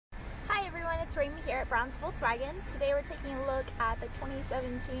it's Reamey here at Brown's Volkswagen. Today we're taking a look at the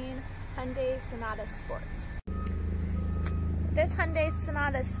 2017 Hyundai Sonata Sport. This Hyundai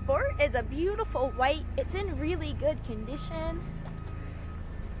Sonata Sport is a beautiful white. It's in really good condition.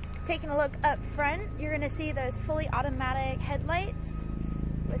 Taking a look up front, you're going to see those fully automatic headlights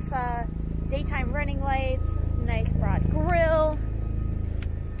with daytime running lights, nice broad grille.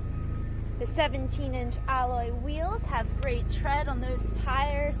 The 17-inch alloy wheels have great tread on those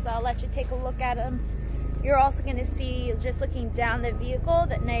tires, so I'll let you take a look at them. You're also going to see, just looking down the vehicle,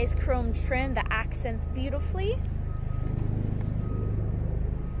 that nice chrome trim that accents beautifully.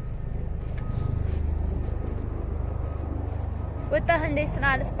 With the Hyundai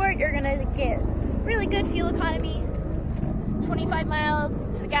Sonata Sport, you're going to get really good fuel economy. 25 miles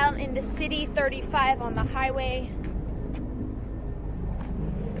to the gallon in the city, 35 on the highway.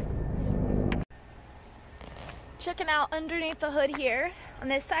 Checking out underneath the hood here, on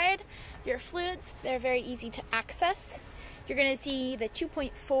this side, your fluids, they're very easy to access. You're going to see the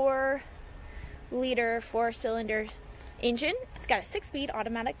 2.4 liter 4-cylinder engine. It's got a 6-speed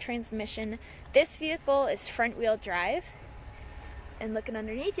automatic transmission. This vehicle is front wheel drive. And looking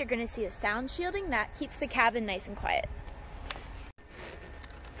underneath, you're going to see a sound shielding that keeps the cabin nice and quiet.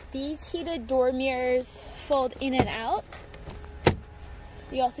 These heated door mirrors fold in and out.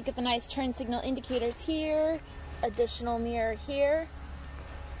 You also get the nice turn signal indicators here. Additional mirror here.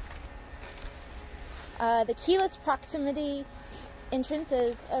 The keyless proximity entrance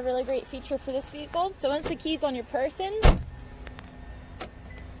is a really great feature for this vehicle. So once the key's on your person,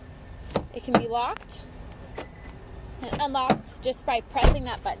 it can be locked and unlocked just by pressing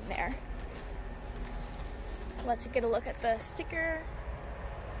that button there. I'll let you get a look at the sticker.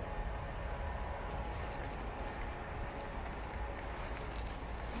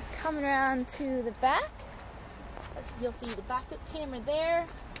 Coming around to the back. You'll see the backup camera there,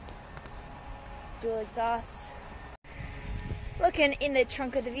 dual exhaust. Looking in the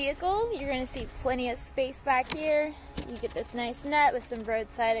trunk of the vehicle, you're going to see plenty of space back here. You get this nice net with some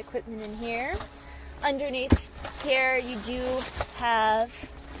roadside equipment in here. Underneath here, you do have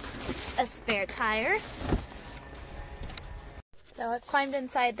a spare tire. So I've climbed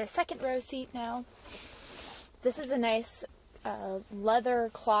inside the second row seat now. This is a nice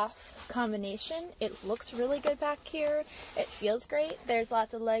leather cloth combination. It looks really good back here. It feels great. There's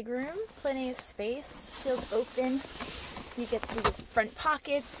lots of leg room, plenty of space, feels open. You get these front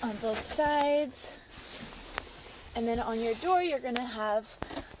pockets on both sides. And then on your door, you're going to have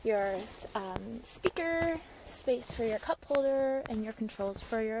your speaker, space for your cup holder, and your controls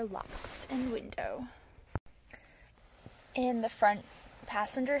for your locks and window. In the front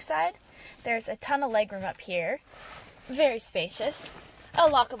passenger side, there's a ton of legroom up here. Very spacious. A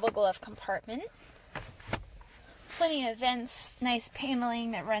lockable glove compartment. Plenty of vents, nice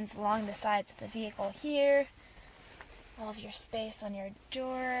paneling that runs along the sides of the vehicle here. All of your space on your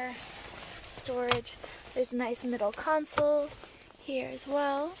door, storage. There's a nice middle console here as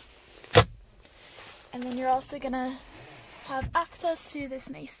well. And then you're also going to have access to this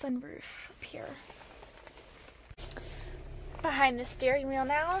nice sunroof up here. Behind the steering wheel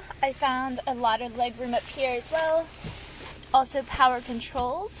now, I found a lot of legroom up here as well. Also power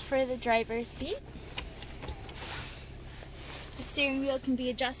controls for the driver's seat. The steering wheel can be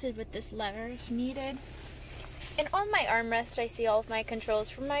adjusted with this lever if needed. And on my armrest, I see all of my controls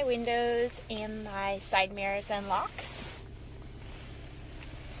for my windows and my side mirrors and locks.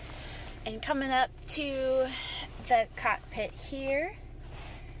 And coming up to the cockpit here,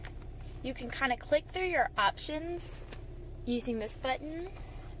 you can kind of click through your options using this button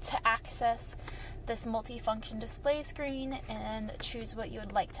to access this multi-function display screen and choose what you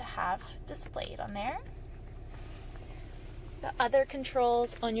would like to have displayed on there. The other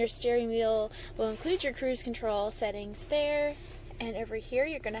controls on your steering wheel will include your cruise control settings there, and over here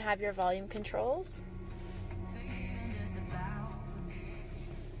you're going to have your volume controls.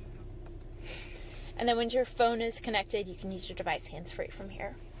 And then when your phone is connected, you can use your device hands-free from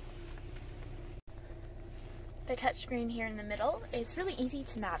here. The touchscreen here in the middle is really easy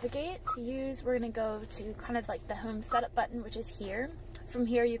to navigate. To use, we're going to go to kind of like the home setup button, which is here. From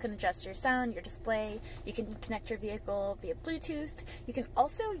here you can adjust your sound, your display, you can connect your vehicle via Bluetooth. You can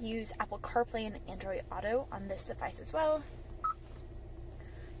also use Apple CarPlay and Android Auto on this device as well.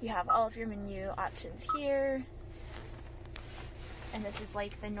 You have all of your menu options here. And this is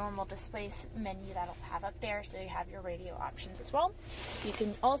like the normal display menu that I'll have up there, so you have your radio options as well. You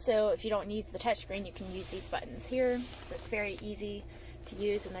can also, if you don't use the touchscreen, you can use these buttons here, so it's very easy to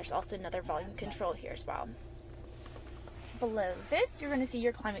use, and there's also another volume control here as well. Below this, you're going to see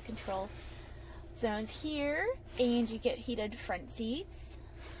your climate control zones here, and you get heated front seats,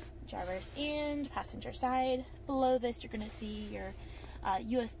 driver's and passenger side. Below this, you're going to see your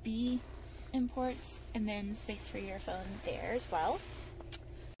USB imports and then space for your phone there as well.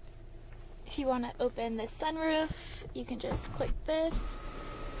 If you want to open the sunroof, you can just click this.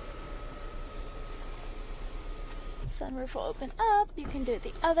 Sunroof will open up. You can do it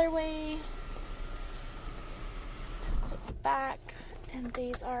the other way. Close it back. And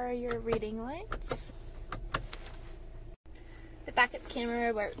these are your reading lights. The backup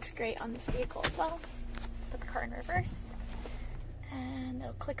camera works great on this vehicle as well. Put the car in reverse. And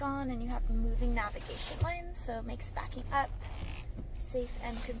it'll click on and you have moving navigation lines, so it makes backing up safe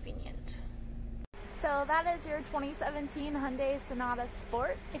and convenient. So that is your 2017 Hyundai Sonata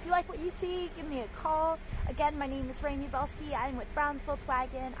Sport. If you like what you see, give me a call. Again, my name is Reamey Belski. I'm with Browns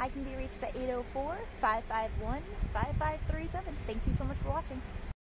Volkswagen. I can be reached at 804-551-5537. Thank you so much for watching.